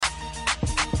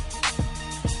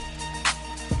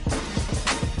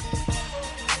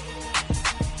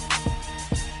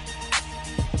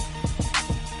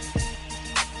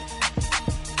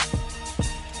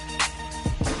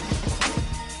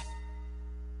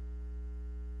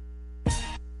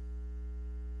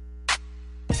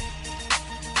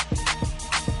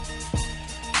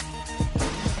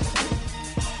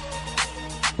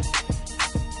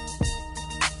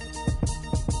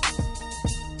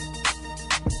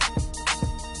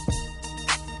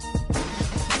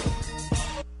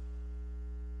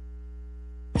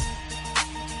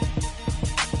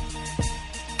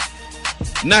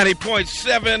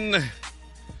90.7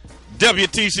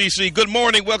 WTCC. Good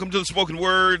morning. Welcome to the Spoken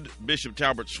Word. Bishop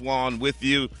Talbert Swan with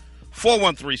you.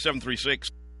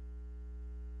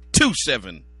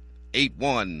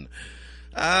 413-736-2781.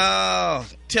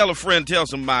 Tell a friend, tell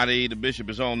somebody the bishop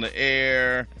is on the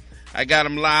air. I got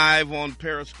him live on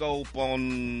Periscope,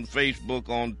 on Facebook,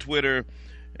 on Twitter.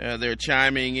 They're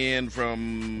chiming in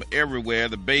from everywhere.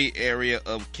 The Bay Area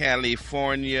of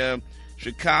California,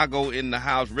 Chicago in the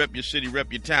house. Rep your city,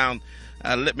 rep your town.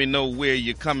 Let me know where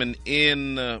you're coming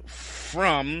in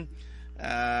from.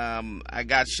 I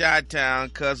got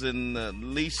Chi-Town. Cousin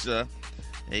Lisa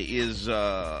is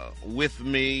with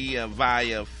me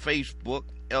via Facebook.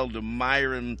 Elder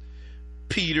Myron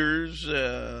Peters,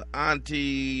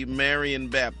 Auntie Marion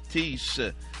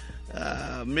Baptiste,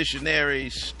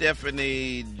 Missionary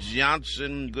Stephanie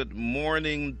Johnson, good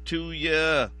morning to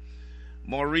you.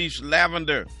 Maurice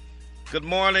Lavender, good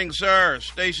morning, sir.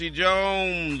 Stacy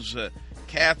Jones,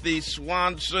 Kathy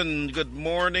Swanson, good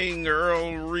morning.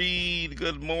 Earl Reed,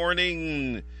 good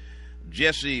morning.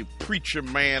 Jesse Preacher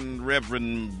Man,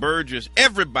 Reverend Burgess,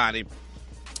 everybody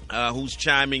who's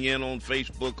chiming in on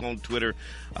Facebook, on Twitter,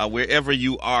 wherever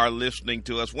you are listening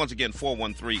to us. Once again,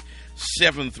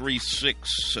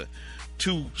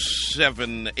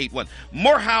 413-736-2781.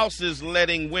 Morehouse is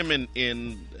letting women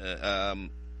in,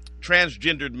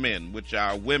 transgendered men, which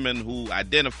are women who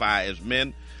identify as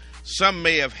men. Some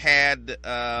may have had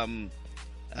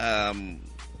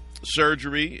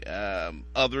surgery.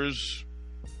 Others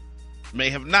may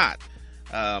have not.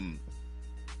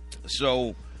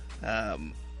 So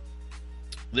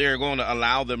they're going to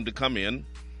allow them to come in.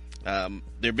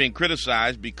 They're being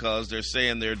criticized because they're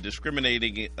saying they're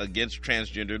discriminating against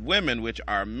transgendered women, which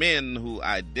are men who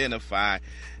identify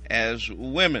as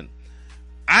women.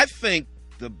 I think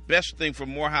the best thing for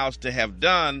Morehouse to have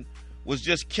done was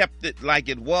just kept it like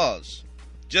it was.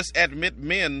 Just admit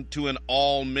men to an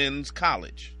all-men's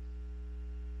college.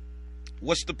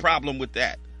 What's the problem with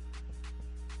that?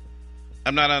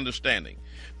 I'm not understanding.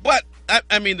 But,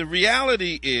 I mean, the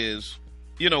reality is,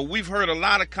 you know, we've heard a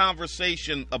lot of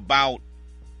conversation about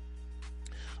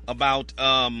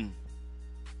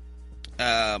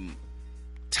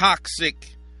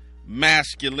toxic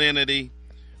masculinity.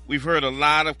 We've heard a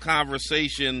lot of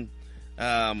conversation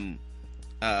about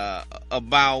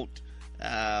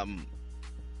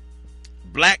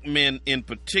black men in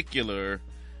particular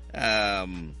as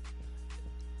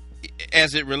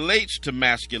it relates to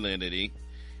masculinity.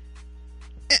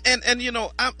 And you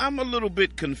know, I'm a little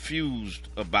bit confused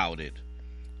about it.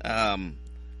 I'm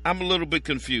a little bit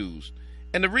confused.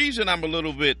 And the reason I'm a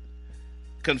little bit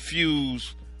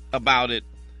confused about it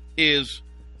is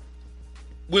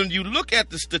when you look at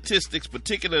the statistics,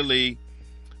 particularly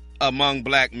among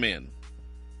black men,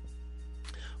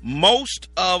 most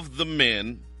of the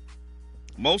men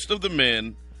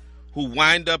who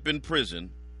wind up in prison,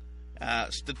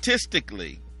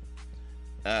 statistically,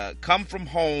 come from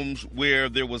homes where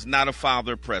there was not a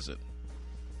father present.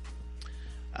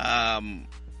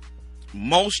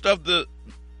 Most of the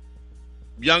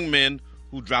young men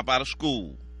who drop out of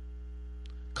school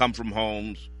come from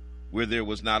homes where there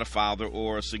was not a father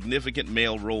or a significant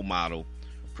male role model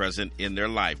present in their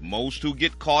life. Most who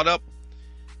get caught up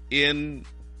in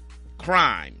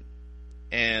crime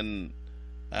and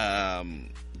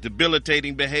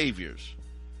debilitating behaviors,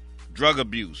 drug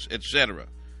abuse, etc.,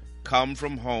 come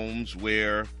from homes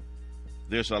where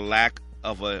there's a lack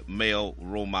of a male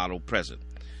role model present.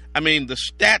 I mean, the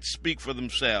stats speak for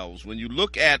themselves. When you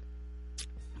look at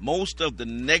most of the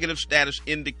negative status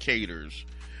indicators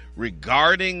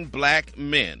regarding black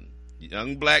men,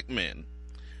 young black men,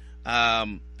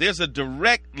 there's a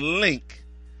direct link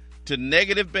to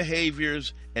negative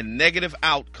behaviors and negative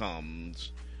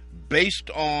outcomes based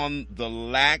on the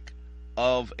lack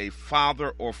of a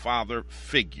father or father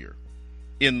figure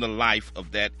in the life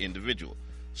of that individual.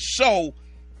 So,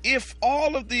 if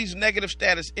all of these negative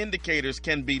status indicators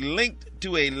can be linked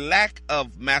to a lack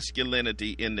of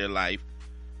masculinity in their life,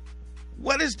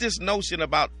 what is this notion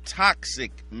about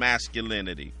toxic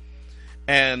masculinity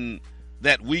and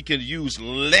that we can use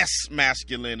less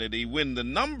masculinity when the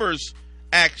numbers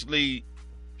actually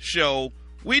show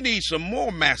we need some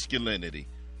more masculinity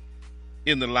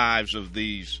in the lives of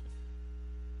these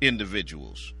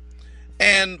individuals?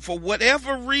 And for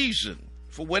whatever reason,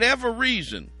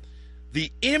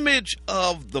 the image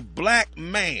of the black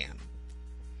man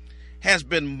has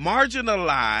been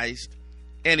marginalized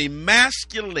and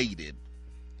emasculated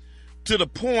to the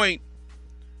point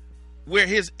where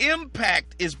his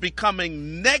impact is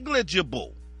becoming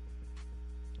negligible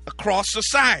across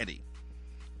society.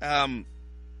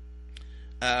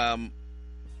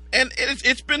 And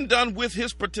it's been done with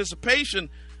his participation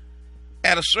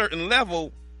at a certain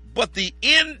level, but the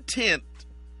intent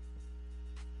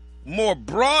more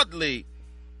broadly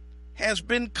has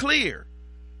been clear.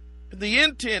 The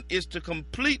intent is to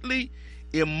completely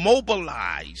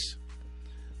immobilize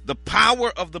the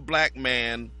power of the black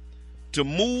man to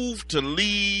move, to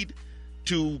lead,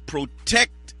 to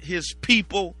protect his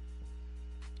people,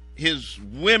 his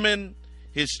women,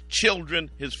 his children,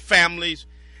 his families,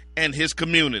 and his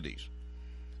communities.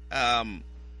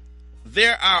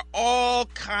 There are all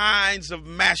kinds of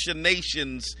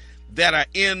machinations that are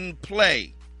in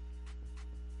play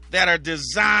that are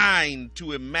designed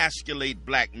to emasculate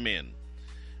black men,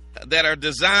 that are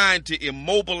designed to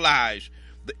immobilize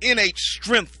the innate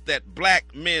strength that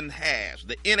black men has,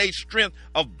 the innate strength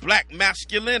of black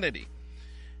masculinity.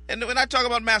 And when I talk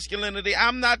about masculinity,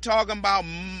 I'm not talking about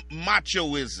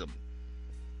machoism.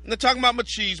 I'm not talking about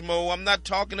machismo. I'm not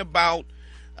talking about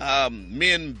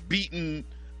men beating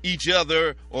each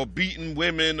other or beating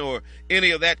women or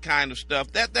any of that kind of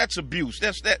stuff. That's abuse.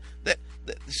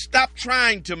 Stop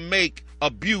trying to make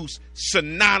abuse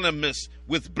synonymous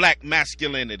with black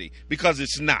masculinity, because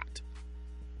it's not.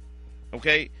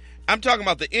 Okay? I'm talking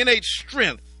about the innate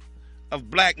strength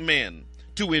of black men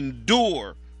to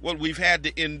endure what we've had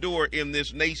to endure in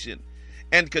this nation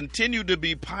and continue to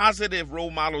be positive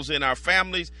role models in our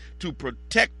families to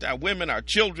protect our women, our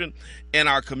children, and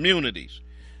our communities.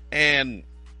 And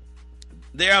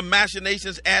there are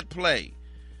machinations at play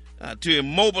to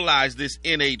immobilize this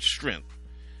innate strength.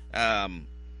 And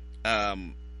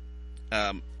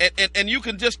you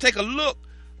can just take a look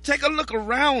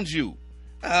around you.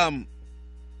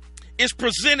 It's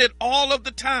presented all of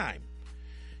the time.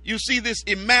 You see this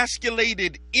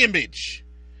emasculated image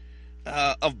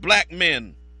of black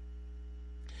men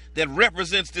that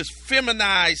represents this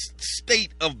feminized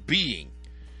state of being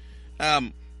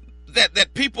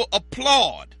that people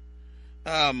applaud,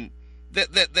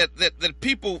 that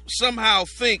people somehow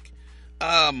think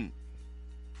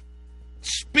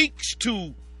speaks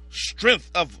to strength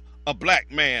of a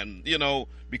black man,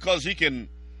 because he can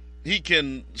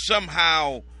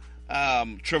somehow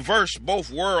traverse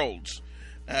both worlds,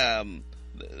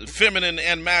 feminine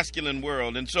and masculine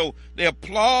world. And so they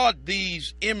applaud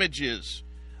these images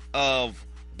of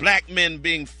black men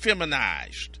being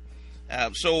feminized.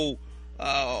 So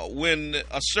when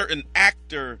a certain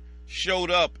actor showed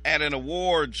up at an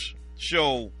awards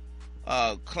show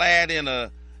clad in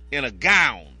a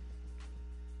gown,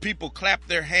 people clapped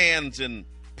their hands and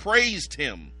praised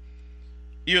him,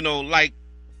 like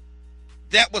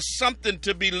that was something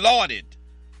to be lauded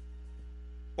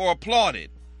or applauded.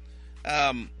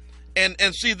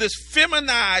 And see, this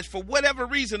feminized, for whatever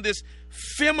reason, this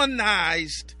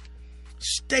feminized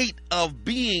state of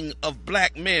being of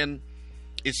black men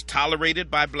is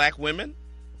tolerated by black women.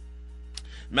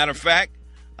 Matter of fact,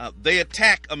 they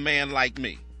attack a man like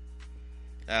me.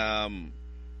 They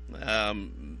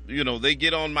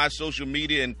get on my social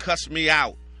media and cuss me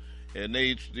out. And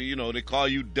they call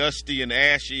you dusty and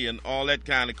ashy and all that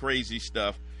kind of crazy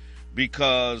stuff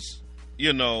because,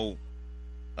 you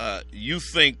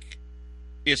think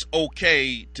it's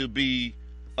okay to be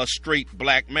a straight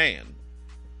black man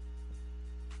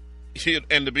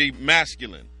and to be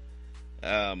masculine.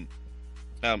 And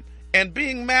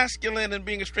being masculine and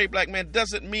being a straight black man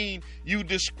doesn't mean you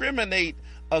discriminate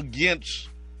against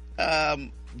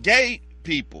gay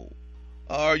people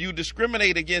or you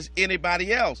discriminate against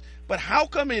anybody else. But how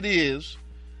come it is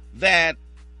that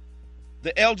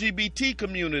the LGBT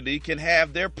community can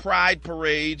have their pride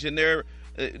parades and their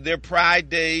pride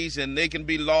days and they can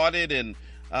be lauded and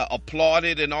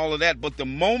applauded and all of that, but the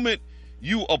moment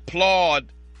you applaud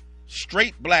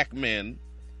straight black men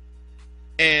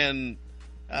and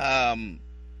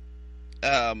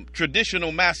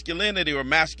traditional masculinity or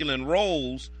masculine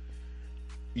roles,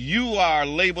 you are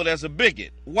labeled as a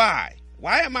bigot. Why?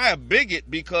 Why am I a bigot?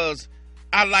 Because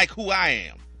I like who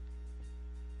I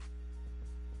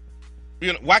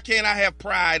am. Why can't I have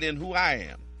pride in who I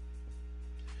am?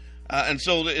 And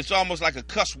so it's almost like a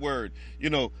cuss word,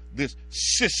 this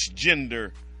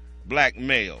cisgender black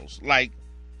males, like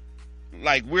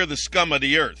we're the scum of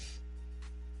the earth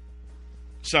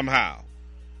somehow.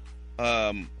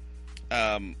 And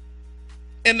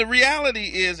the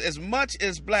reality is, as much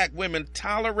as black women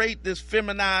tolerate this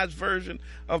feminized version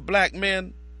of black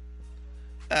men,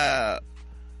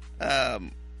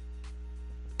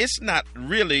 it's not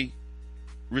really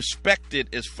respected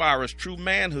as far as true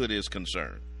manhood is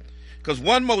concerned. Because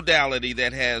one modality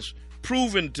that has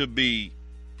proven to be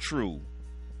true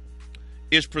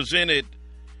is presented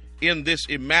in this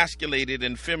emasculated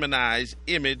and feminized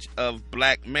image of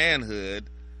black manhood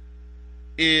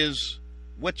is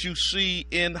what you see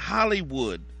in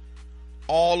Hollywood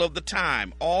all of the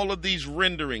time, all of these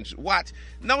renderings.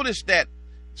 Notice that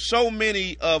so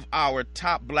many of our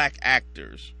top black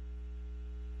actors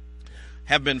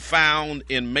have been found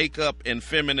in makeup and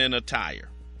feminine attire,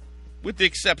 with the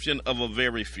exception of a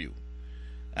very few.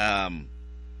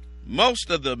 Most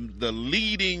of the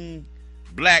leading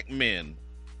black men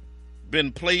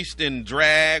been placed in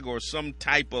drag or some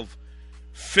type of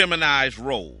feminized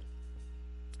role.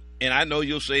 And I know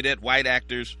you'll say that white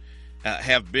actors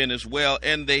have been as well,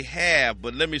 and they have,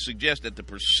 but let me suggest that the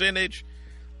percentage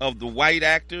of the white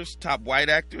actors, top white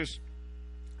actors,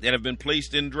 that have been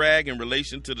placed in drag in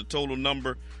relation to the total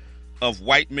number of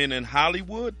white men in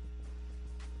Hollywood,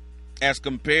 as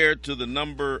compared to the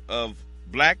number of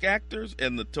black actors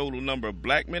and the total number of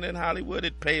black men in Hollywood,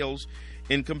 it pales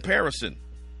in comparison.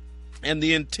 And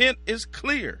the intent is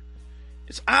clear.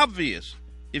 It's obvious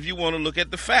if you want to look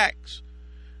at the facts.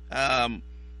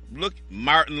 Look,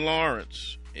 Martin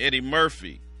Lawrence, Eddie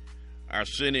Murphy,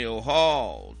 Arsenio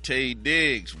Hall, Taye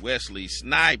Diggs, Wesley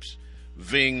Snipes,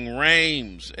 Ving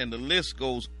Rhames, and the list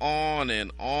goes on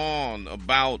and on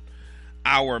about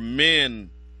our men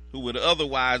who would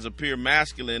otherwise appear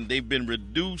masculine. They've been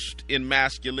reduced in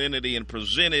masculinity and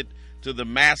presented to the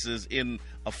masses in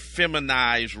a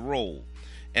feminized role.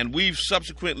 And we've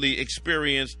subsequently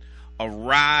experienced a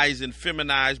rise in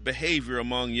feminized behavior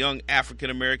among young African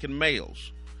American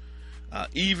males.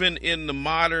 Even in the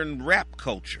modern rap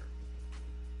culture,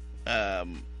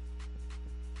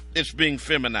 it's being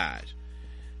feminized.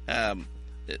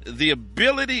 The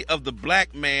ability of the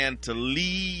black man to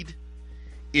lead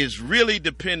is really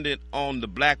dependent on the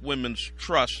black women's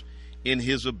trust in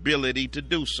his ability to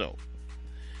do so.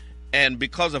 And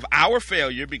because of our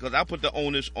failure, because I put the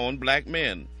onus on black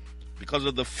men, because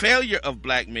of the failure of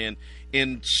black men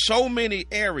in so many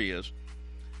areas,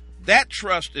 that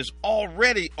trust is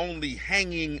already only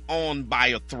hanging on by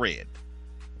a thread.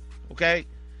 Okay?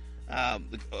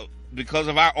 Because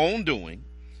of our own doing,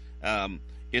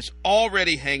 it's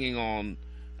already hanging on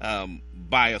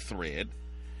by a thread.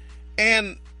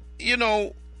 And, you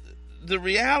know, the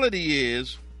reality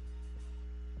is,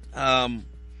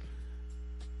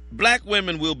 black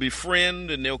women will befriend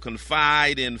and they'll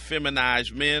confide in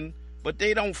feminized men, but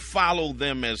they don't follow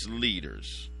them as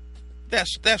leaders.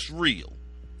 That's real.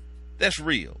 That's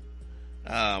real.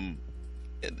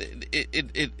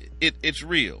 It's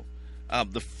real.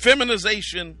 The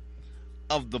feminization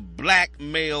of the black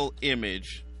male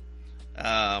image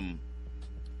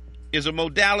is a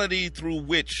modality through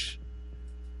which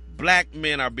black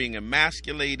men are being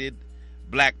emasculated,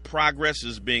 black progress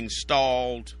is being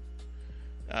stalled.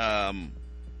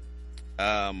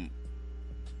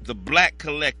 The black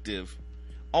collective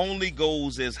only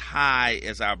goes as high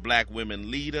as our black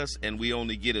women lead us, and we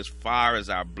only get as far as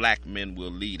our black men will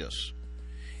lead us.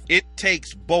 It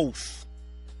takes both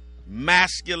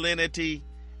masculinity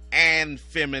and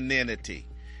femininity.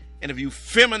 And if you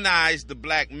feminize the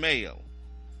black male,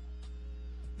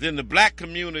 then the black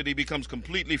community becomes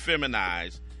completely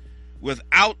feminized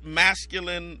without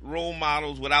masculine role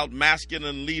models, without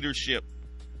masculine leadership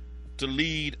to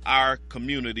lead our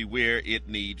community where it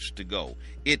needs to go.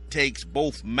 It takes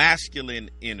both masculine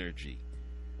energy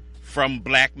from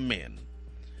black men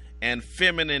and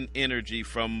feminine energy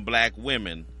from black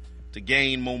women to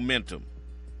gain momentum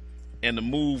and to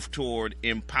move toward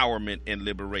empowerment and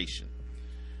liberation.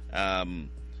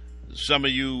 Some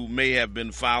of you may have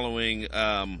been following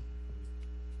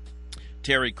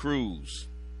Terry Crews,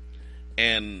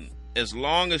 and as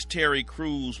long as Terry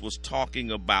Crews was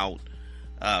talking about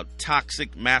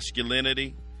toxic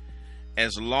masculinity,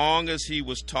 as long as he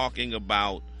was talking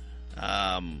about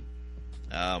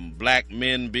black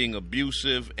men being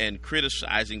abusive and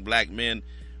criticizing black men,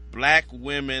 black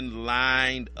women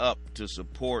lined up to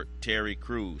support Terry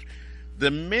Crews.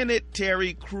 The minute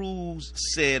Terry Crews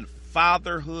said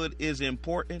fatherhood is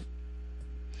important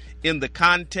in the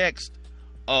context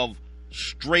of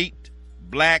straight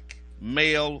black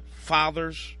male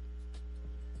fathers,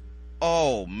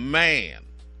 oh man,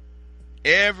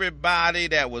 everybody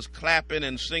that was clapping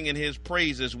and singing his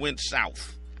praises went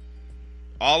south.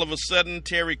 All of a sudden,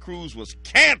 Terry Crews was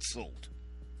canceled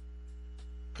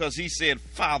because he said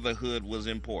fatherhood was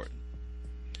important.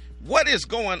 What is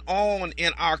going on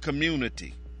in our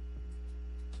community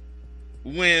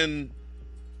when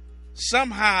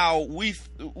somehow we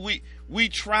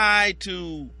try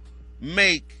to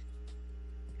make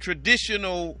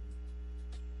traditional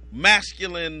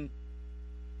masculine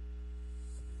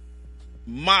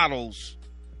models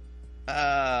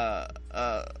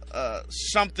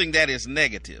something that is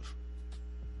negative?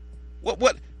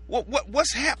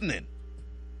 What's happening?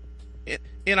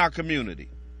 in our community,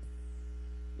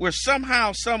 where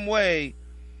somehow, some way,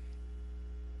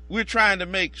 we're trying to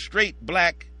make straight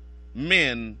black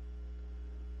men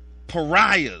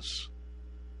pariahs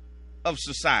of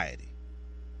society.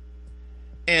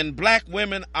 And black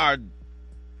women are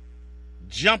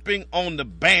jumping on the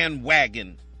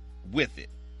bandwagon with it.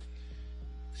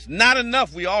 It's not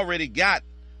enough. We already got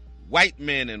white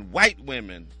men and white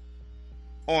women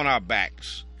on our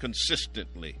backs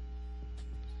consistently.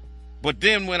 But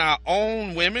then when our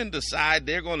own women decide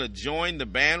they're going to join the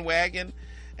bandwagon,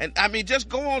 and I mean, just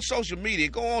go on social media,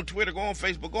 go on Twitter, go on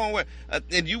Facebook, go on where,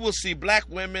 and you will see black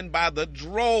women by the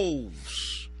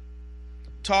droves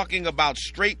talking about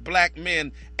straight black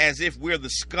men as if we're the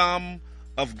scum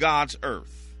of God's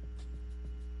earth.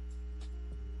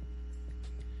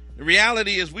 The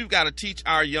reality is we've got to teach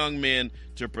our young men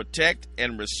to protect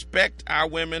and respect our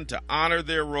women, to honor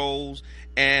their roles,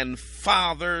 and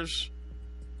fathers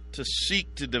to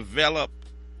seek to develop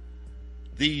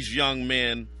these young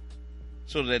men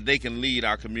so that they can lead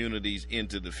our communities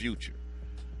into the future.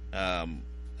 I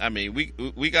mean,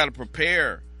 we got to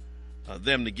prepare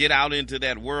them to get out into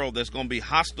that world that's going to be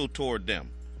hostile toward them.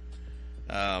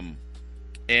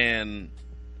 And,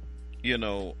 you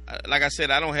know, like I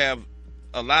said, I don't have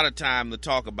a lot of time to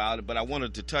talk about it, but I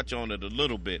wanted to touch on it a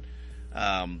little bit.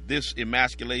 This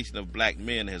emasculation of black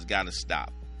men has got to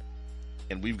stop.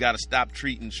 And we've got to stop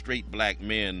treating straight black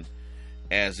men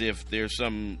as if they're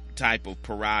some type of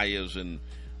pariahs and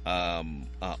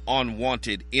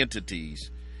unwanted entities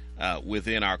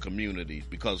within our communities,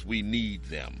 because we need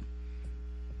them.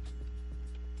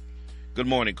 Good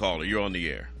morning, caller. You're on the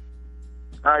air.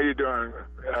 How you doing,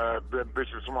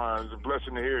 Bishop Swan? It's a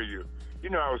blessing to hear you. You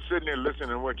know, I was sitting there listening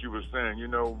to what you were saying. You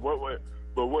know, what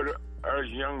our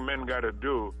young men got to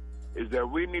do is that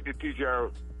we need to teach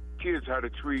our kids how to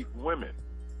treat women,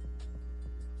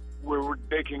 where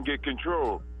they can get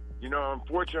control. You know,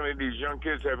 unfortunately, these young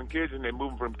kids having kids, and they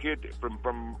move from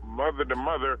mother to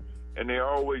mother, and they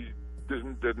always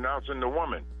denouncing the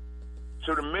woman.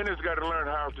 So the men has got to learn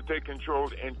how to take control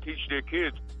and teach their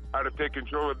kids how to take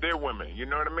control of their women. You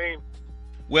know what I mean?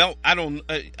 Well,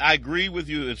 I agree with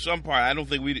you in some part. I don't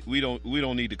think we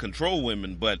don't need to control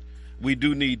women, but we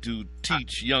do need to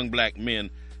teach young black men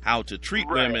how to treat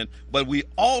women. But we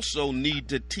also need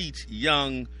to teach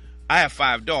I have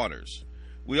 5 daughters.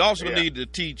 We also need to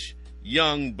teach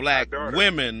young black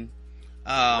women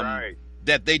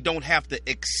that they don't have to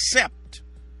accept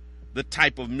the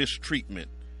type of mistreatment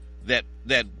that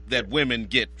women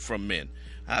get from men.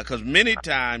 Because many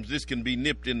times this can be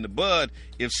nipped in the bud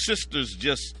if sisters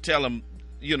just tell them,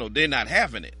 you know, they're not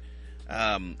having it.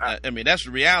 I mean, that's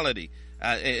the reality.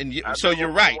 So you're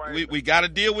right. We got to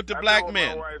deal with the black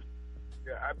men.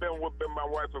 I've been with my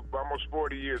wife for almost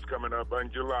 40 years coming up in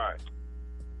July.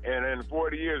 And in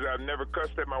 40 years, I've never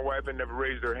cussed at my wife and never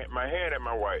raised my hand at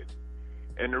my wife.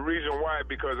 And the reason why,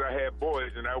 because I had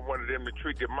boys and I wanted them to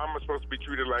treat their mama supposed to be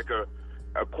treated like a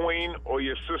queen, or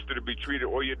your sister to be treated,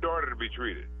 or your daughter to be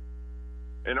treated.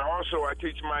 And also, I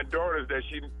teach my daughters that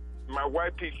my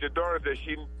wife teaches the daughters that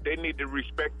they need to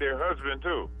respect their husband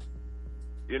too.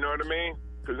 You know what I mean?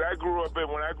 Because when I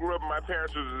grew up, my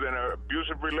parents was in an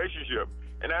abusive relationship,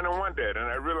 and I don't want that. And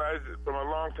I realized it from a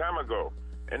long time ago.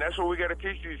 And that's what we got to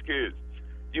teach these kids.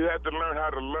 You have to learn how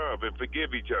to love and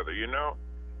forgive each other, you know?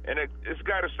 And it's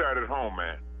got to start at home,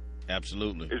 man.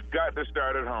 Absolutely. It's got to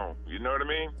start at home. You know what I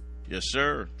mean? Yes,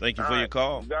 sir. Thank you for your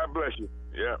call. God bless you.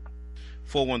 Yeah.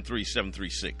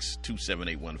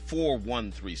 413-736-2781.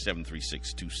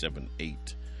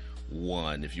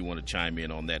 413-736-2781 if you want to chime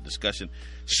in on that discussion.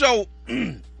 So,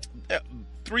 3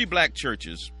 black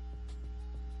churches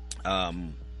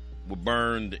were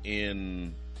burned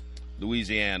in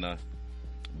Louisiana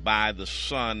by the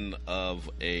son of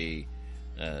a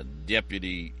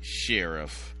deputy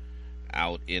sheriff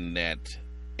out in that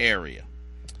area.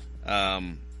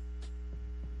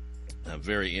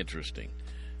 Very interesting.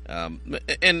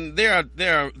 And there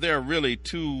are really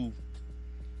 2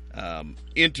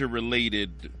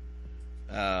 interrelated,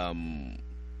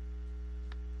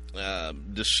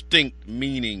 distinct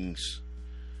meanings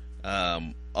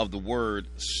of the word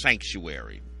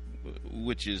sanctuary,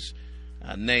 which is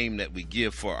a name that we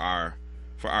give for our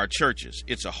churches.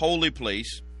 It's a holy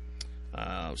place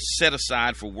set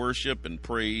aside for worship and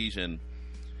praise, and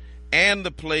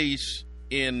the place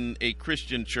in a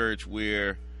Christian church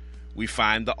where we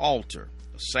find the altar.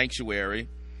 A sanctuary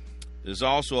is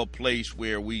also a place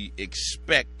where we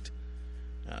expect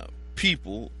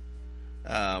people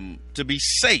to be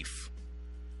safe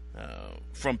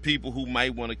from people who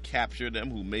might want to capture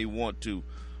them, who may want to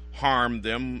harm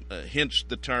them, hence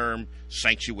the term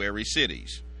sanctuary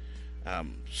cities.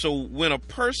 So when a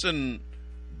person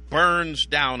burns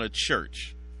down a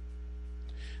church,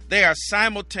 they are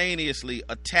simultaneously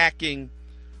attacking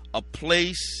a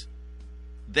place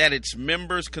that its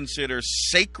members consider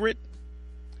sacred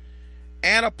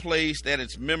and a place that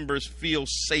its members feel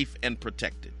safe and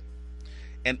protected.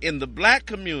 And in the black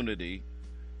community,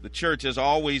 the church has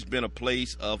always been a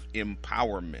place of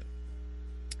empowerment.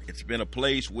 It's been a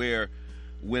place where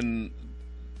when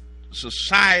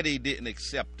society didn't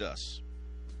accept us,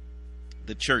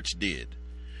 the church did.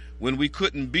 When we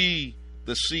couldn't be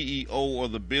the CEO or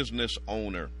the business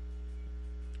owner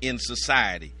in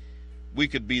society, we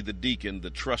could be the deacon, the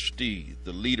trustee,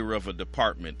 the leader of a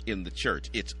department in the church.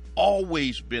 It's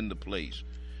always been the place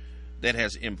that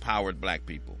has empowered black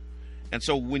people. And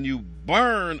so when you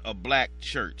burn a black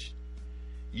church,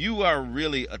 you are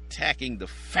really attacking the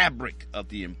fabric of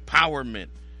the empowerment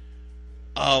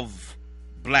of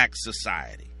black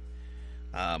society.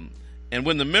 And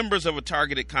when the members of a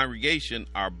targeted congregation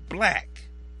are black,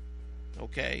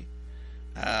 okay,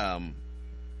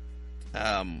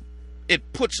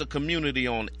 it puts a community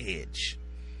on edge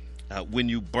when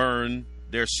you burn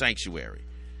their sanctuary.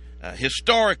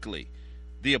 Historically,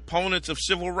 the opponents of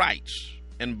civil rights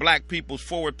and black people's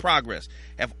forward progress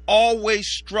have always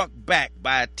struck back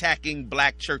by attacking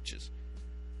black churches,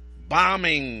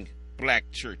 bombing black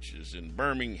churches in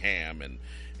Birmingham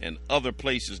and other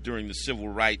places during the civil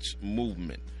rights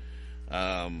movement.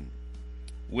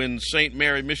 When St.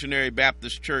 Mary Missionary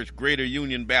Baptist Church, Greater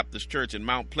Union Baptist Church, and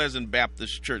Mount Pleasant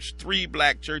Baptist Church, 3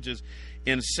 black churches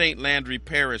in St. Landry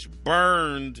Parish,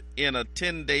 burned in a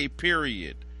 10-day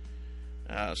period.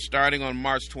 Starting on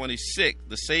March 26th,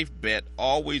 the safe bet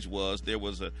always was there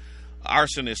was an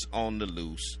arsonist on the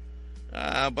loose.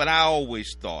 But I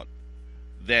always thought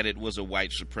that it was a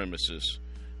white supremacist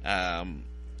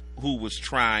who was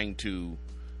trying to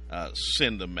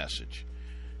send a message.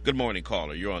 Good morning,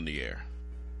 caller. You're on the air.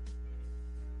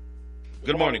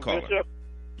 Good morning, caller. Bishop.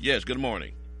 Yes, good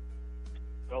morning.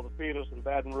 Brother Peters from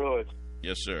Baton Rouge.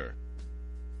 Yes, sir.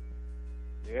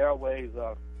 The airways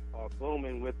are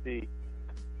booming with the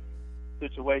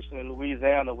situation in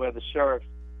Louisiana where the sheriff's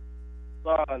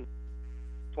son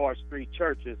torched 3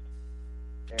 churches.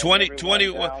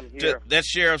 21. That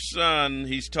sheriff's son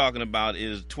he's talking about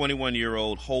is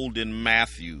 21-year-old Holden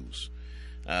Matthews,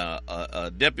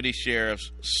 a deputy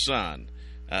sheriff's son.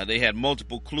 They had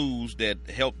multiple clues that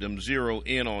helped them zero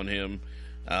in on him.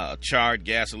 A charred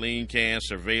gasoline can,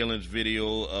 surveillance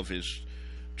video of his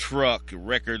truck,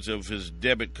 records of his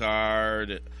debit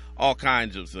card, all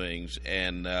kinds of things.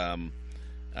 And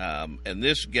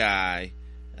this guy,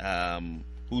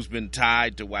 who's been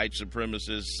tied to white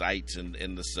supremacist sites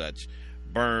and the such,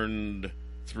 burned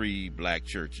 3 black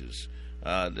churches.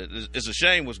 It's a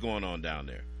shame what's going on down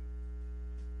there.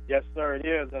 Yes, sir, it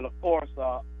is. And, of course,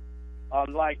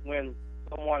 unlike when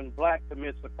someone black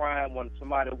commits a crime, when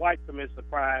somebody white commits a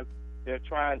crime, they're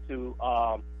trying to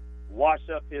wash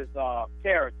up his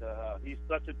character. He's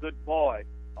such a good boy.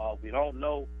 We don't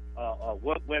know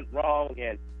what went wrong,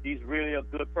 and he's really a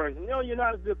good person. You know, you're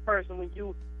not a good person when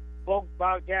you both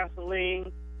buy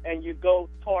gasoline and you go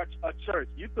torch a church.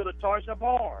 You could have torched a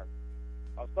barn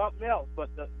or something else, but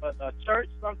a church,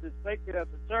 something sacred as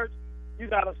a church, you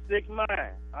got a sick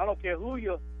mind. I don't care who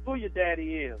your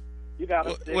daddy is. You got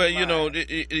a sick mind.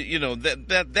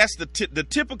 That's the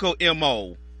typical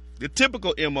MO. The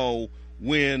typical MO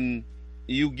when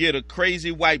you get a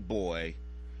crazy white boy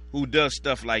who does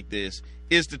stuff like this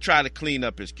is to try to clean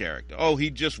up his character. Oh, he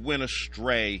just went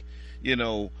astray.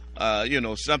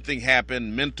 Something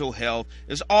happened, mental health.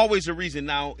 There's always a reason.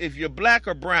 Now, if you're black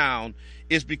or brown,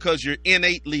 it's because you're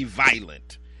innately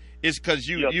violent. It's because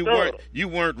you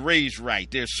weren't raised right.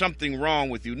 There's something wrong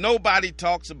with you. Nobody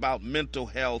talks about mental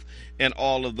health and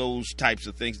all of those types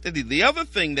of things. The other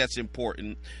thing that's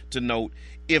important to note,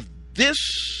 if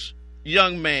this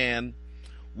young man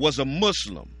was a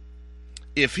Muslim,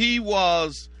 if he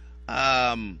was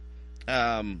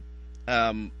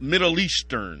Middle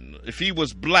Eastern, if he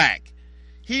was black,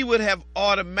 he would have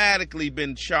automatically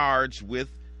been charged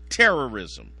with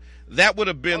terrorism. That would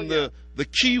have been the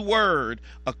key word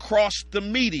across the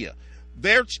media.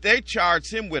 They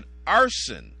charged him with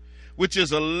arson, which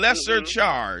is a lesser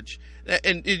charge.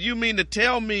 And you mean to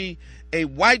tell me a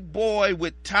white boy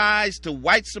with ties to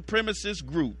white supremacist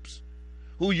groups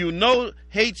who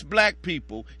hates black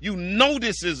people,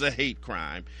 this is a hate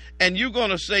crime, and you're going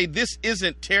to say this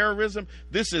isn't terrorism,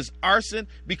 this is arson,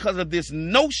 because of this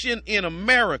notion in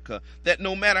America that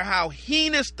no matter how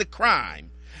heinous the crime,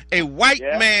 a white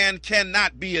man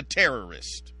cannot be a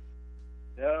terrorist.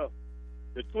 Yeah.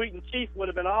 The tweeting chief would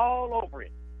have been all over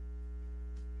it.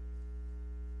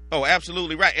 Oh,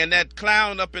 absolutely right. And that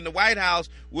clown up in the White House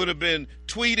would have been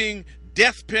tweeting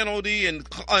death penalty and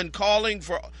calling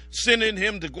for sending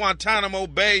him to Guantanamo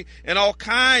Bay and all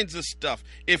kinds of stuff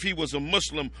if he was a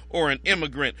Muslim or an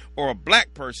immigrant or a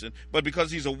black person. But because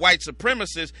he's a white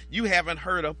supremacist, you haven't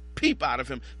heard a peep out of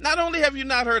him. Not only have you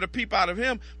not heard a peep out of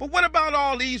him, but what about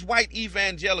all these white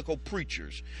evangelical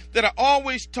preachers that are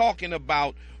always talking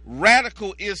about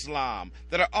radical Islam,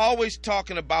 that are always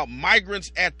talking about migrants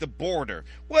at the border?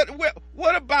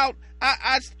 What about,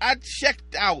 I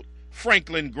checked out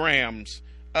Franklin Graham's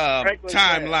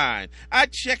timeline. I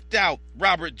checked out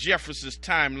Robert Jefferson's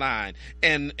timeline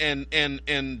and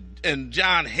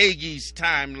John Hagee's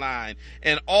timeline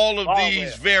and all of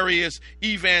these various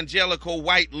evangelical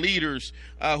white leaders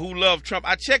who love Trump.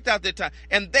 I checked out their time,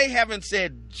 and they haven't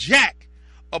said jack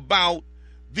about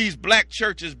these black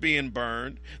churches being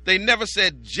burned. They never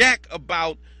said jack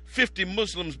about 50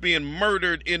 Muslims being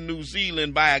murdered in New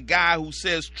Zealand by a guy who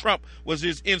says Trump was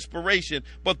his inspiration.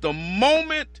 But the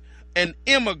moment an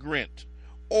immigrant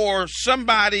or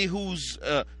somebody who's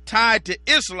tied to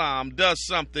Islam does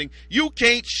something, you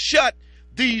can't shut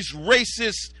these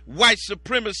racist, white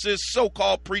supremacist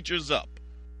so-called preachers up.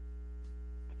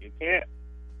 You can't.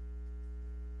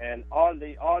 And on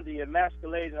the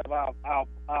emasculating of our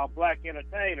black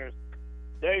entertainers,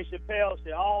 Dave Chappelle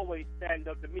should always stand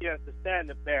up to me as the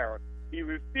standard bearer. He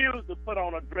refused to put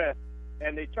on a dress,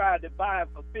 and they tried to buy him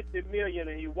for $50 million,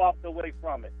 and he walked away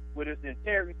from it with his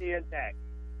integrity intact,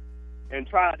 and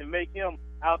tried to make him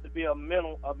out to be a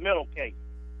mental case.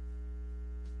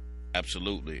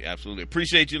 Absolutely, absolutely.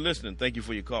 Appreciate you listening. Thank you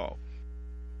for your call.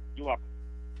 You're welcome.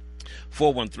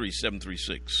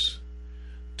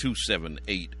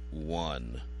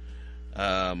 413-736-2781.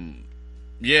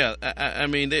 Yeah, I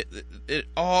mean, it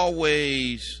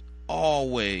always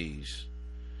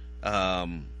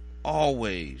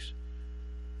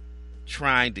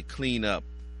trying to clean up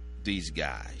these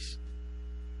guys.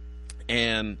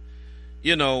 And,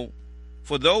 you know,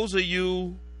 for those of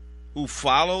you who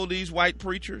follow these white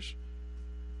preachers,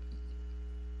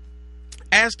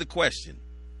 ask the question.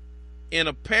 In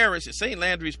a parish, St.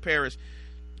 Landry's Parish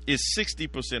is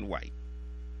 60% white.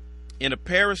 In a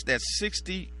parish that's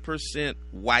 60%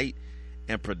 white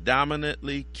and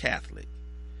predominantly Catholic,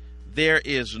 there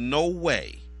is no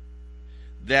way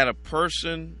that a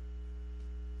person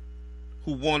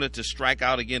who wanted to strike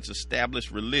out against established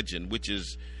religion, which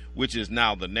is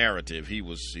now the narrative, he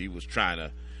was trying to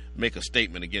make a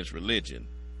statement against religion,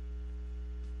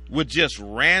 would just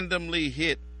randomly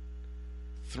hit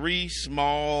 3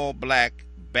 small black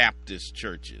Baptist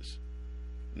churches.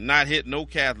 Not hit no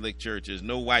Catholic churches,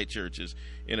 no white churches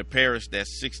in a parish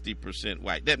that's 60%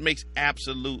 white. That makes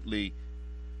absolutely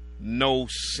no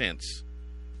sense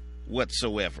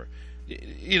whatsoever.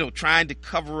 You know, trying to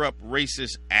cover up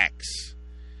racist acts,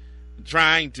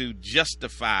 trying to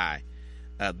justify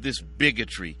this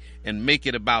bigotry and make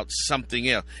it about something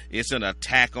else. It's an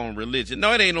attack on religion.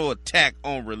 No, it ain't no attack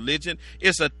on religion.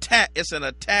 It's an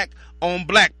attack on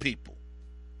black people.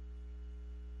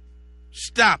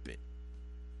 Stop it.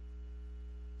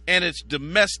 And it's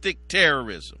domestic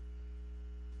terrorism.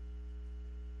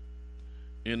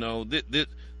 You know,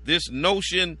 this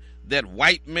notion that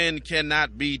white men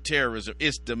cannot be terrorism,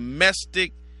 it's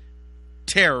domestic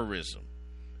terrorism.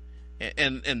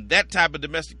 And that type of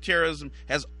domestic terrorism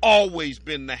has always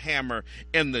been the hammer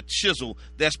and the chisel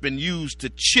that's been used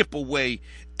to chip away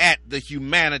at the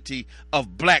humanity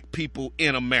of black people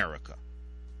in America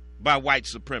by white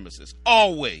supremacists.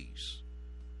 Always.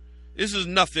 This is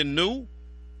nothing new.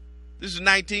 This is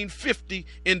 1950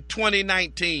 in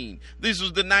 2019. This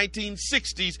was the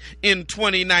 1960s in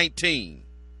 2019.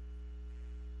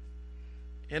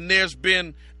 And there's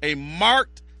been a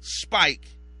marked spike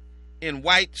in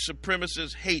white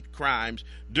supremacist hate crimes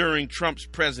during Trump's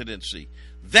presidency.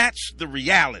 That's the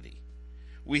reality.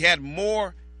 We had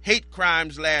more hate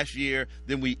crimes last year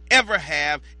than we ever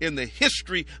have in the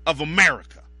history of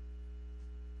America.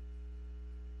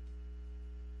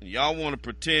 And y'all want to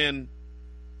pretend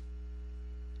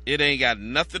it ain't got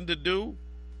nothing to do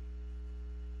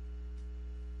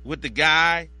with the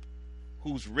guy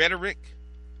whose rhetoric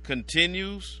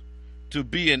continues to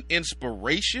be an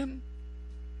inspiration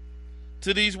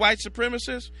to these white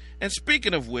supremacists? And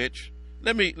speaking of which,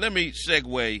 let me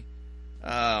segue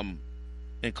and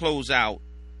close out.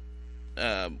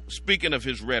 Speaking of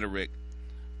his rhetoric,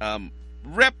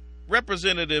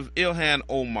 Representative Ilhan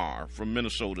Omar from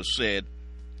Minnesota said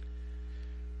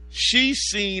she's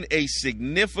seen a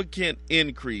significant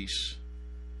increase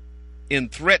in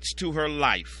threats to her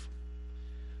life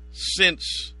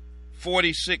since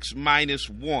 46 Minus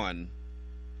One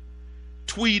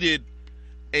tweeted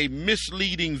a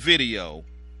misleading video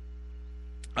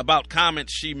about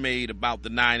comments she made about the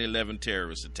 9/11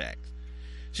 terrorist attacks.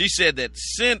 She said that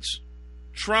since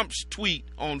Trump's tweet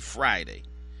on Friday,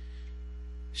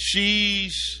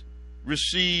 she's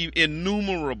received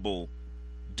innumerable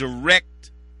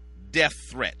direct death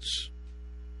threats,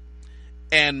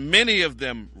 and many of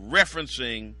them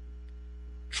referencing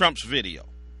Trump's video.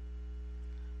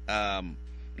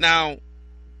 Now,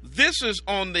 this is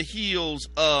on the heels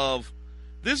of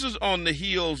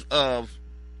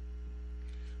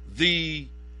the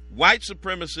white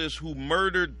supremacists who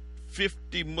murdered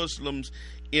 50 Muslims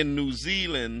in New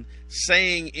Zealand,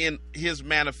 saying in his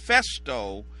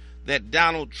manifesto that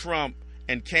Donald Trump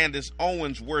and Candace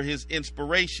Owens were his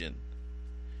inspiration.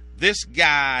 This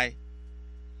guy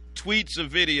tweets a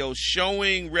video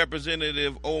showing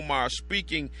Representative Omar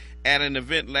speaking at an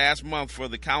event last month for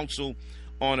the Council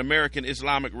on American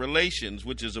Islamic Relations,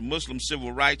 which is a Muslim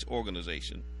civil rights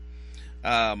organization,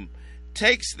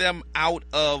 takes them out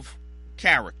of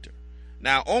character.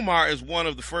 Now, Omar is one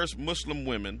of the first Muslim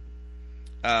women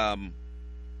to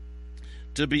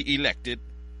be elected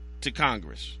to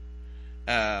Congress.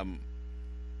 And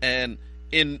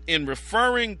in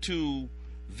referring to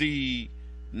the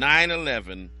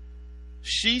 9/11,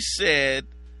 she said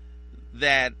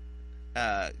that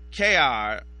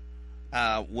KR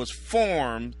was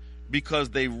formed because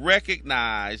they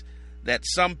recognized that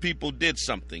some people did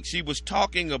something. She was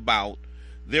talking about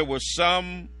there were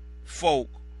some folk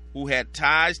who had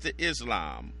ties to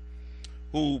Islam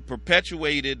who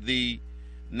perpetuated the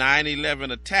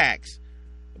 9/11 attacks,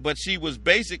 but she was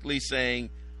basically saying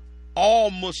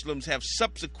all Muslims have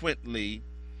subsequently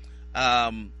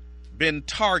been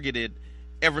targeted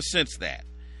ever since that.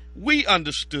 We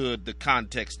understood the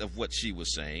context of what she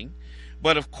was saying,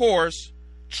 but of course,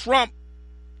 Trump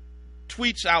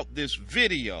tweets out this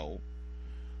video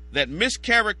that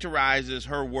mischaracterizes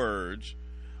her words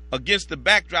against the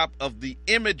backdrop of the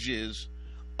images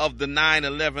of the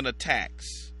 9/11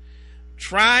 attacks,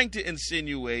 trying to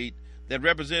insinuate that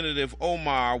Representative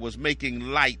Omar was making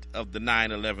light of the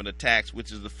 9/11 attacks,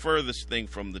 which is the furthest thing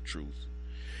from the truth.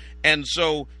 And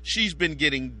so she's been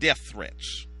getting death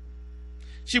threats.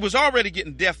 She was already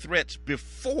getting death threats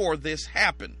before this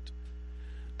happened,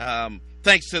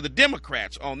 thanks to the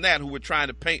Democrats on that, who were trying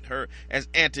to paint her as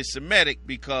anti-Semitic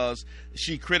because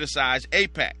she criticized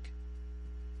AIPAC.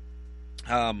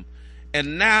 And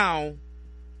now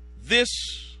this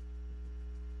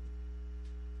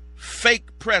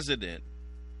fake president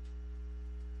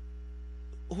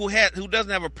who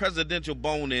doesn't have a presidential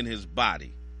bone in his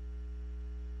body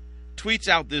tweets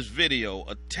out this video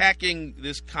attacking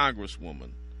this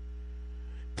congresswoman,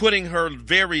 putting her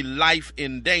very life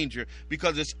in danger,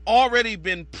 because it's already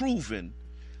been proven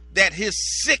that his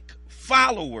sick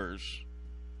followers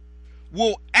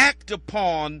will act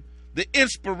upon the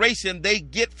inspiration they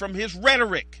get from his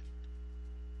rhetoric.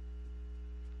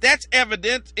 That's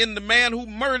evident in the man who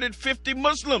murdered 50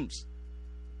 Muslims,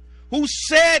 who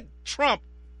said Trump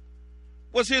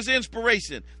was his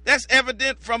inspiration. That's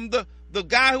evident from the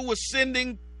guy who was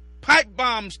sending pipe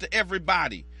bombs to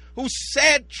everybody, who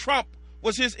said Trump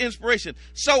was his inspiration.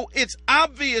 So it's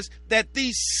obvious that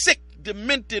these sick,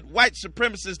 demented white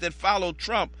supremacists that follow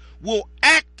Trump will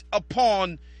act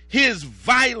upon his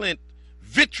violent,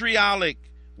 vitriolic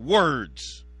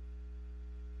words.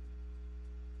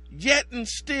 Yet and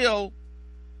still,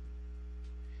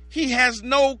 he has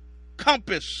no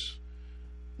compass,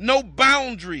 no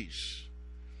boundaries,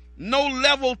 no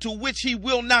level to which he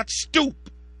will not stoop.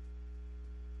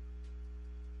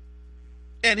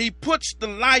 And he puts the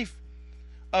life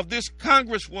of this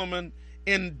congresswoman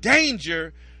in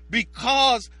danger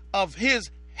because of his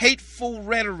hateful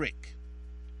rhetoric.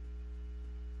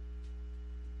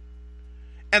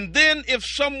 And then if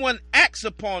someone acts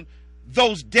upon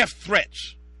those death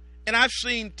threats, and I've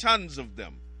seen tons of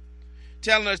them,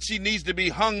 telling her she needs to be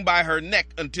hung by her neck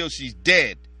until she's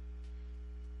dead,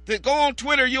 then go on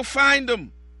Twitter, you'll find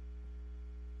them.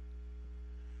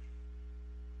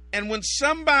 And when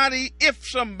somebody, if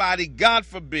somebody, God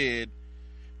forbid,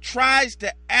 tries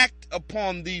to act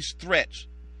upon these threats,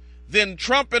 then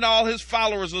Trump and all his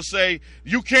followers will say,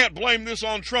 you can't blame this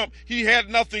on Trump. He had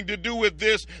nothing to do with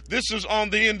this. This is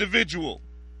on the individual.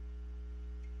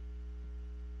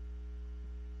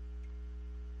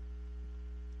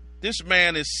 This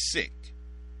man is sick.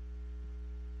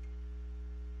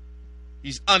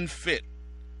 He's unfit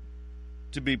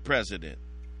to be president.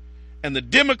 And the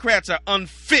Democrats are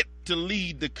unfit to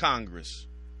lead the Congress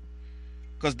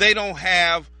because they don't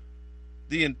have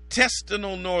the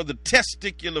intestinal nor the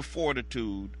testicular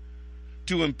fortitude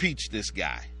to impeach this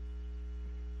guy.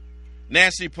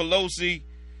 Nancy Pelosi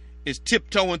is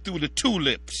tiptoeing through the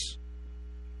tulips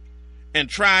and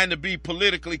trying to be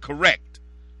politically correct.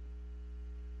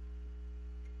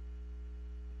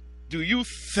 Do you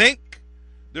think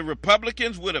the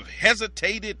Republicans would have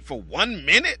hesitated for 1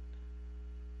 minute?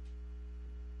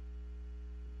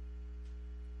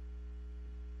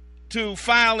 To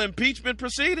file impeachment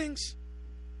proceedings?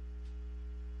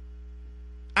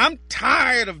 I'm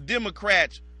tired of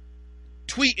Democrats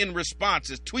tweeting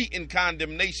responses, tweeting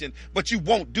condemnation, but you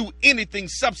won't do anything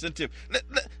substantive.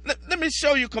 Let me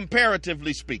show you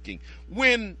comparatively speaking.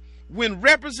 When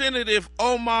Representative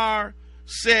Omar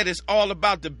said it's all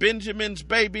about the Benjamins,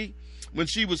 baby, when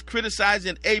she was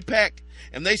criticizing AIPAC,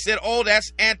 and they said, oh,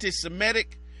 that's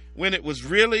anti-Semitic, when it was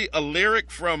really a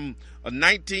lyric from a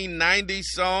 1990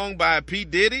 song by P.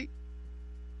 Diddy,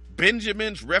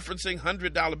 Benjamins referencing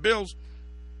 $100 bills.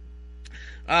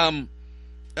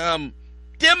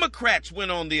 Democrats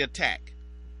went on the attack,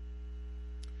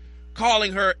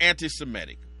 calling her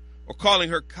anti-Semitic or calling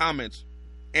her comments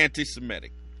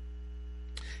anti-Semitic,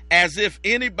 as if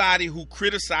anybody who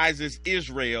criticizes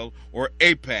Israel or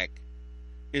AIPAC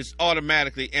is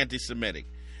automatically anti-Semitic,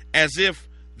 as if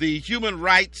the human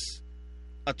rights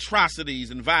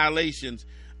atrocities and violations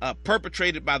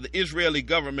perpetrated by the Israeli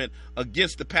government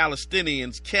against the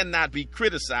Palestinians cannot be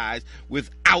criticized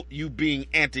without you being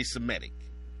anti-Semitic.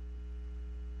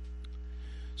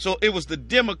 So it was the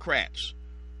Democrats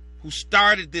who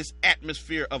started this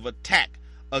atmosphere of attack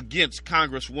against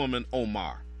Congresswoman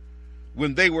Omar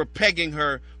when they were pegging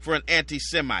her for an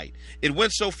anti-Semite. It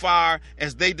went so far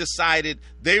as they decided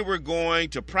they were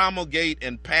going to promulgate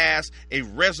and pass a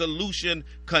resolution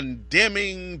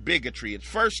condemning bigotry. It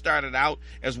first started out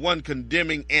as one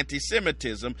condemning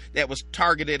anti-Semitism that was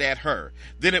targeted at her.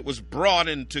 Then it was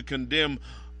broadened to condemn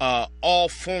all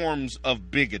forms of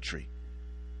bigotry.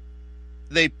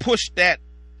 They pushed that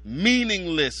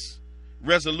meaningless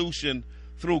resolution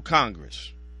through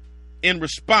Congress in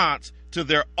response to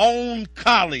their own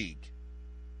colleague.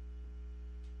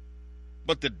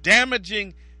 But the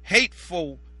damaging,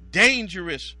 hateful,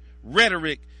 dangerous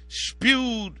rhetoric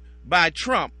spewed by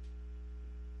Trump,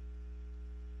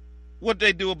 what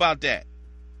they do about that?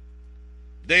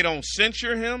 They don't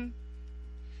censure him.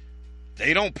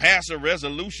 They don't pass a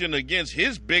resolution against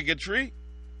his bigotry.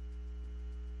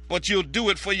 But you'll do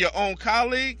it for your own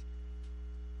colleague?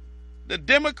 The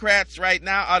Democrats right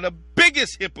now are the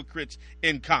biggest hypocrites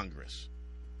in Congress.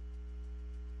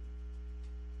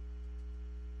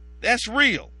 That's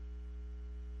real.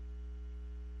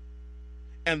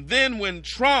 And then when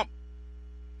Trump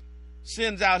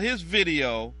sends out his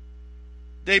video,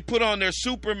 they put on their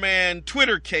Superman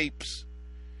Twitter capes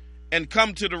and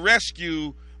come to the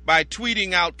rescue by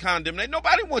tweeting out condemnation.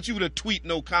 Nobody wants you to tweet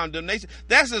no condemnation.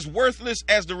 That's as worthless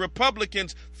as the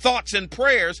Republicans' thoughts and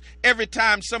prayers every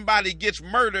time somebody gets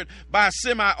murdered by a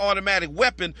semi-automatic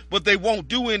weapon, but they won't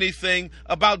do anything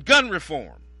about gun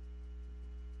reform.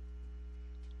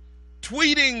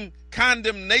 Tweeting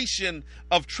condemnation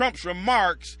of Trump's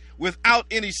remarks without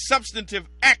any substantive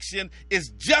action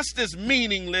is just as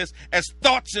meaningless as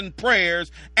thoughts and prayers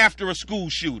after a school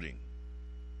shooting.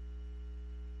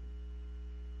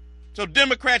 So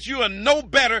Democrats, you are no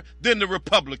better than the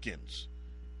Republicans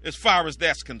as far as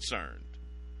that's concerned.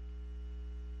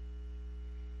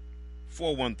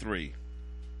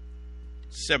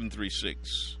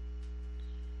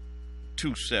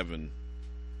 413-736-2781.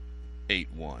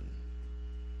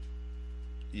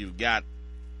 You've got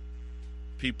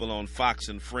people on Fox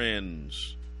and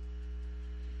Friends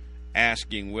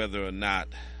asking whether or not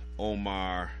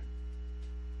Omar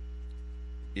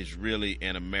is really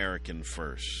an American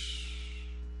first.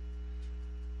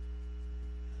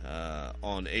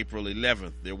 On April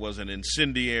 11th, there was an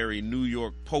incendiary New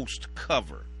York Post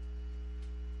cover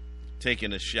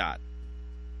taking a shot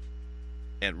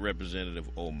at Representative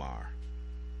Omar.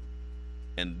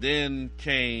 And then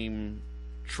came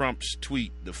Trump's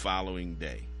tweet the following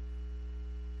day.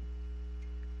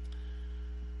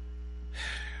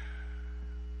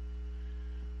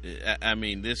 I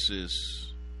mean, this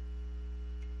is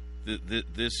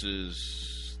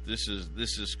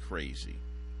crazy.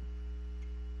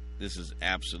 This is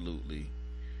absolutely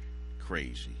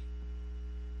crazy.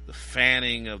 The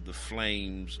fanning of the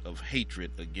flames of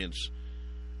hatred against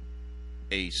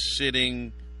a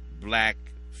sitting black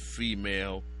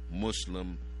female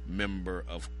Muslim member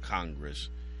of Congress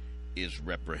is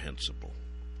reprehensible.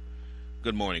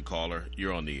 Good morning, caller.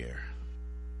 You're on the air.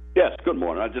 Yes, good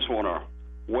morning. I just want to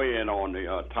weigh in on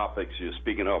the topics you're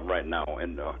speaking of right now.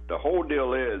 And the whole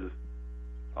deal is,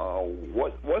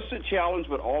 what's the challenge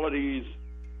with all of these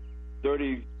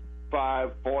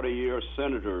 35, 40-year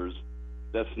senators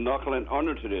that's knuckling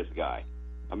under to this guy.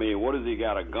 I mean, what has he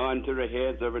got, a gun to their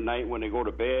heads every night when they go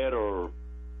to bed, or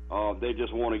they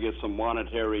just want to get some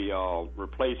monetary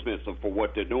replacements for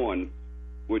what they're doing,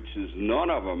 which is none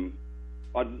of them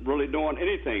are really doing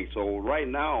anything. So right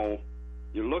now,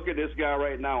 you look at this guy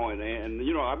right now, and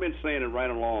you know, I've been saying it right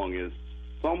along, is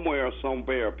somewhere,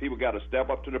 people got to step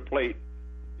up to the plate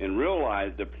and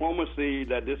realize diplomacy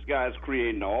that this guy is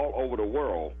creating all over the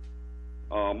world.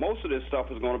 Most of this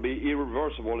stuff is going to be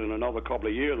irreversible in another couple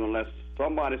of years unless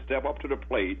somebody step up to the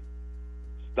plate,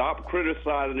 stop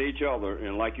criticizing each other,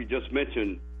 and like you just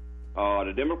mentioned,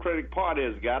 the Democratic Party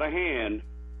has got a hand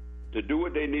to do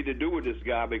what they need to do with this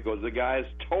guy, because the guy is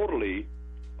totally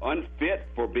unfit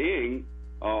for being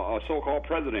a so-called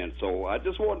president. So I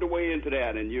just wanted to weigh into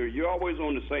that, and you're always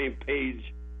on the same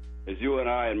page as you and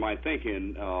I in my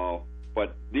thinking,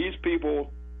 but these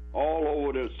people all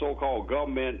over the so-called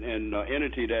government and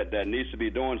entity that needs to be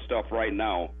doing stuff right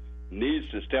now needs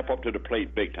to step up to the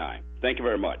plate big time. Thank you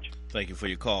very much. Thank you for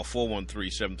your call,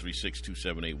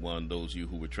 413-736-2781. Those of you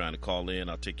who were trying to call in,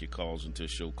 I'll take your calls until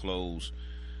show close.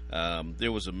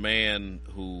 There was a man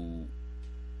who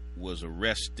was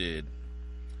arrested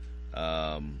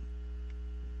for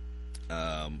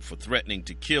threatening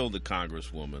to kill the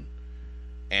congresswoman,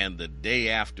 and the day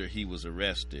after he was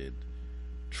arrested,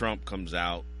 Trump comes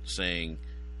out saying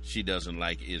she doesn't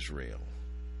like Israel.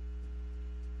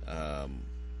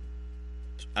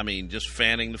 I mean, just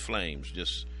fanning the flames,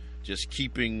 just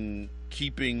keeping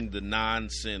the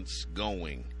nonsense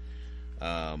going.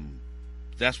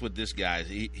 That's what this guy is.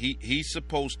 He's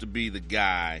supposed to be the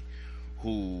guy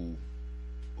who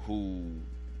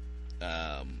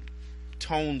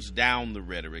tones down the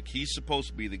rhetoric. He's supposed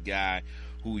to be the guy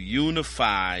who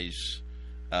unifies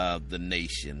the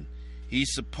nation.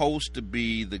 He's supposed to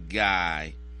be the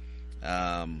guy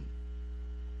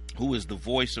who is the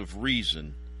voice of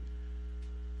reason,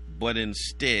 but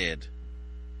instead,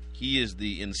 he is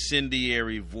the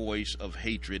incendiary voice of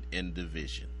hatred and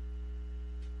division.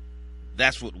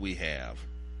 That's what we have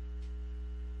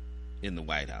in the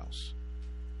White House.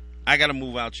 I got to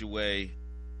move out your way.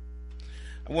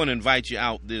 I want to invite you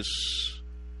out this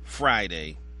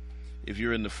Friday. If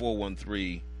you're in the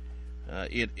 413,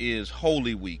 it is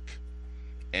Holy Week,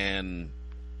 and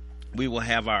we will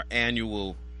have our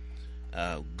annual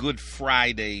Good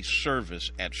Friday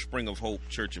service at Spring of Hope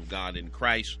Church of God in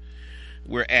Christ.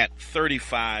 We're at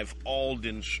 35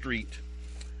 Alden Street,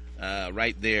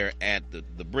 right there at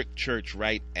the Brick Church,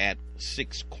 right at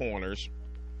Six Corners.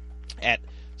 At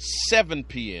 7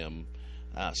 p.m.,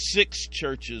 6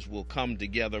 churches will come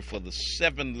together for the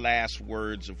 7 last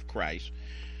words of Christ.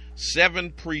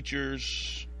 7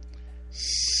 preachers,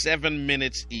 7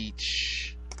 minutes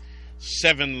each,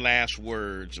 7 last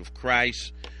words of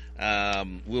Christ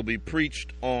will be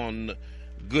preached on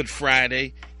Good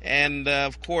Friday. And,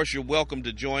 of course, you're welcome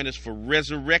to join us for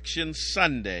Resurrection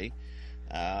Sunday,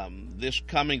 this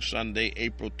coming Sunday,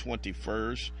 April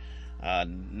 21st,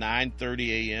 9:30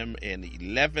 a.m. and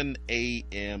 11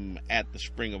 a.m. at the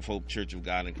Spring of Hope Church of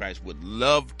God in Christ. Would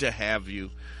love to have you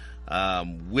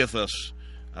with us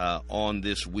on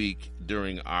this week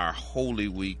during our Holy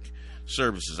Week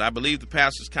services. I believe the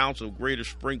Pastors Council of Greater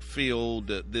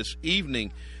Springfield this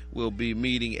evening will be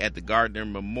meeting at the Gardner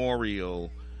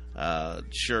Memorial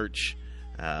Church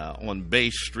on Bay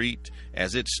Street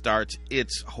as it starts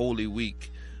its Holy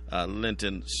Week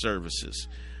Lenten services.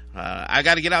 I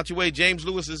got to get out your way. James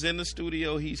Lewis is in the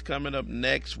studio. He's coming up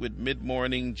next with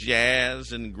mid-morning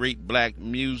jazz and great black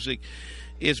music.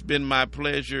 It's been my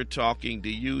pleasure talking to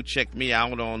you. Check me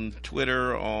out on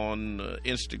Twitter, on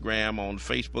Instagram, on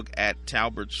Facebook at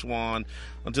Talbert Swan.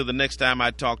 Until the next time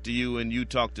I talk to you and you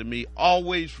talk to me,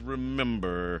 always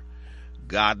remember,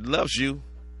 God loves you,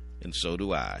 and so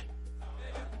do I.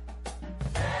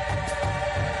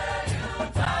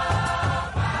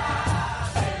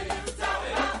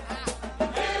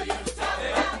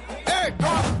 Eric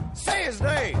Garner, say his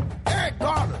name. Eric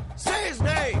Garner, say his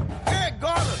name. Eric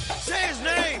Garner, say his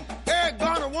name. Eric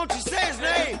Garner, won't you say his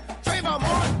name? Trayvon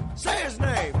Martin, say his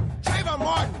name. Trayvon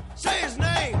Martin, say his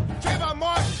name. Trayvon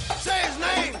Martin, say his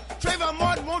name. Trayvon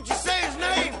Martin, won't you say his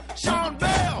name? Sean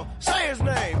Bell, say his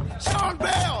name. Sean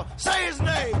Bell, say his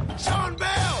name. Sean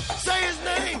Bell, say his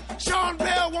name. Sean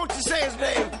Bell, won't you say his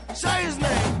name? Say his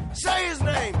name. Say his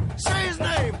name. Say his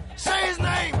name. Say his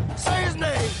name. Say his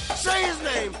name. Say his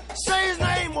name. Say his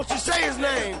name. Won't you say his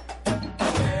name?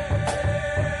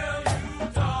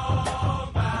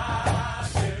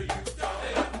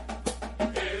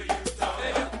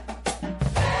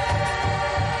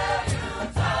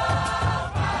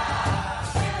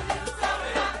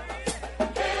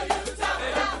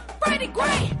 Freddie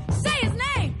Gray, say his name.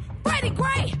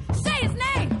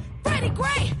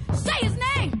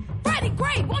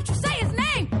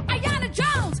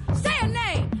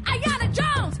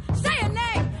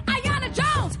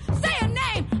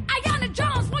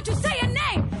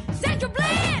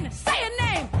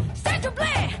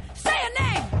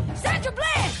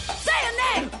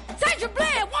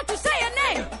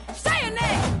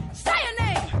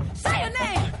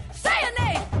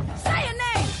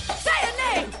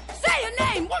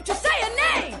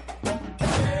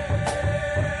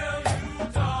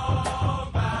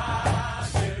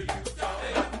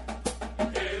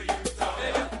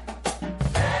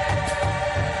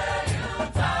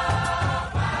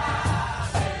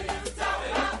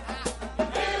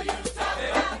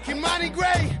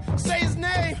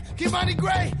 Kimani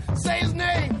Gray, say his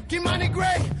name. Kimani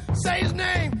Gray, say his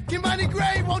name. Kimani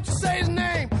Gray, won't you say his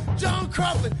name? John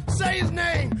Crawford, say his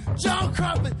name. John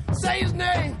Crawford, say his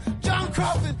name. John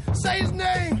Crawford, say his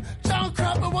name. John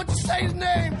Crawford, won't you say his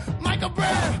name? Michael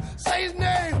Brown, say his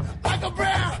name. Michael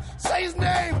Brown, say his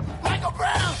name. Michael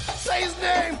Brown, say his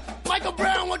name. Michael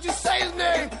Brown, won't you say his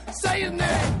name? Say his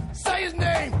name.